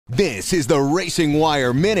This is the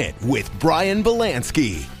RacingWire Minute with Brian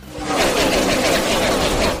Belansky.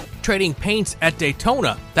 Trading paints at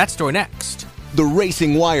Daytona. That story next. The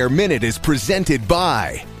RacingWire Minute is presented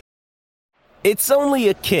by... It's only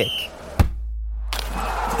a kick,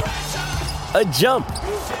 a jump,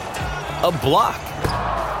 a block.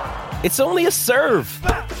 It's only a serve.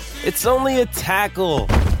 It's only a tackle,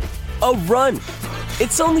 a run.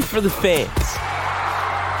 It's only for the fans.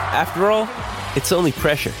 After all, it's only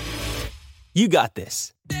pressure. You got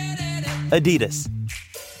this. Adidas.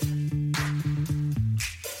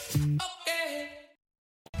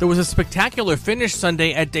 There was a spectacular finish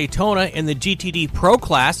Sunday at Daytona in the GTD Pro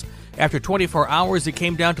class. After 24 hours, it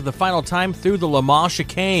came down to the final time through the Le Mans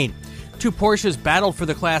chicane. Two Porsches battled for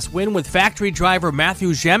the class win, with factory driver Matthew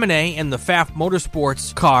Jaminet in the Pfaff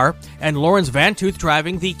Motorsports car and Lawrence Vantooth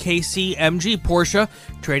driving the KC-MG Porsche,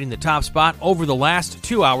 trading the top spot over the last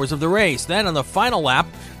 2 hours of the race. Then on the final lap,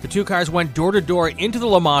 the two cars went door-to-door into the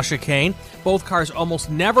Le Mans chicane. Both cars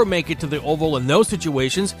almost never make it to the oval in those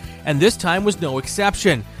situations, and this time was no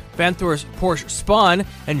exception. Vanthoor's Porsche spun,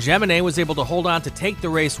 and Jaminet was able to hold on to take the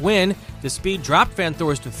race win. The speed dropped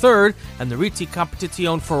Vanthoor's to third, and the Rete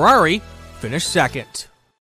Competizione Ferrari finished second.